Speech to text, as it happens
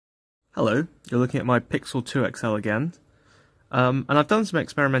Hello, you're looking at my Pixel 2 XL again, and I've done some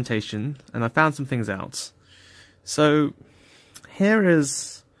experimentation, and I found some things out. So, here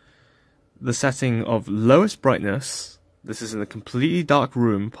is the setting of lowest brightness. This is in a completely dark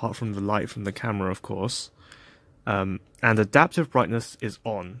room, apart from the light from the camera, of course, and adaptive brightness is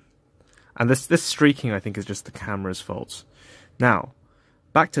on. And this streaking, I think, is just the camera's fault. Now,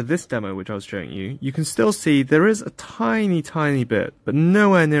 back to this demo which I was showing you, you can still see there is a tiny bit, but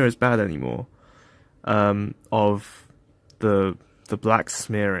nowhere near as bad anymore, of the black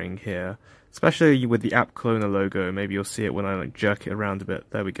smearing here. Especially with the app cloner logo, maybe you'll see it when I jerk it around a bit.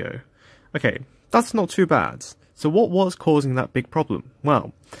 There we go. Okay, that's not too bad. So what was causing that big problem?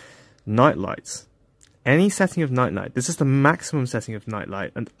 Well, night lights. Any setting of night light. This is the maximum setting of night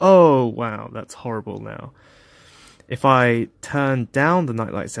light, and oh wow, that's horrible now. If I turn down the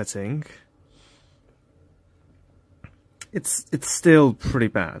nightlight setting, it's still pretty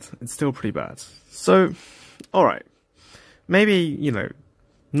bad. It's still pretty bad. So, alright. Maybe,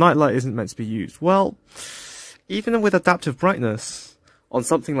 nightlight isn't meant to be used. Well, even with adaptive brightness, on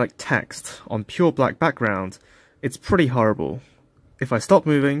something like text, on pure black background, it's pretty horrible. If I stop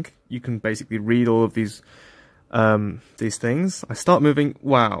moving, you can basically read all of these things. I start moving,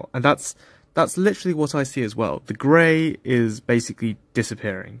 wow, and that's literally what I see as well. The grey is basically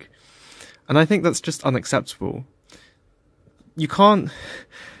disappearing. And I think that's just unacceptable. You can't,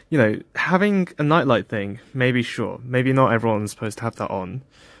 having a nightlight thing, maybe sure. Maybe not everyone's supposed to have that on.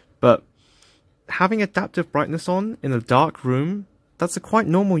 But having adaptive brightness on in a dark room, that's a quite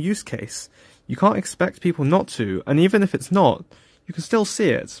normal use case. You can't expect people not to. And even if it's not, you can still see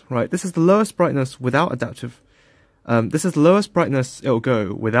it, right? This is the lowest brightness without adaptive this is the lowest brightness it'll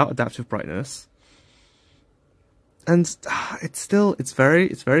go without adaptive brightness, and it's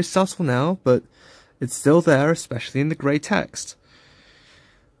very subtle now, but it's still there, especially in the grey text.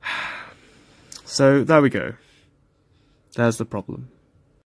 So there we go. There's the problem.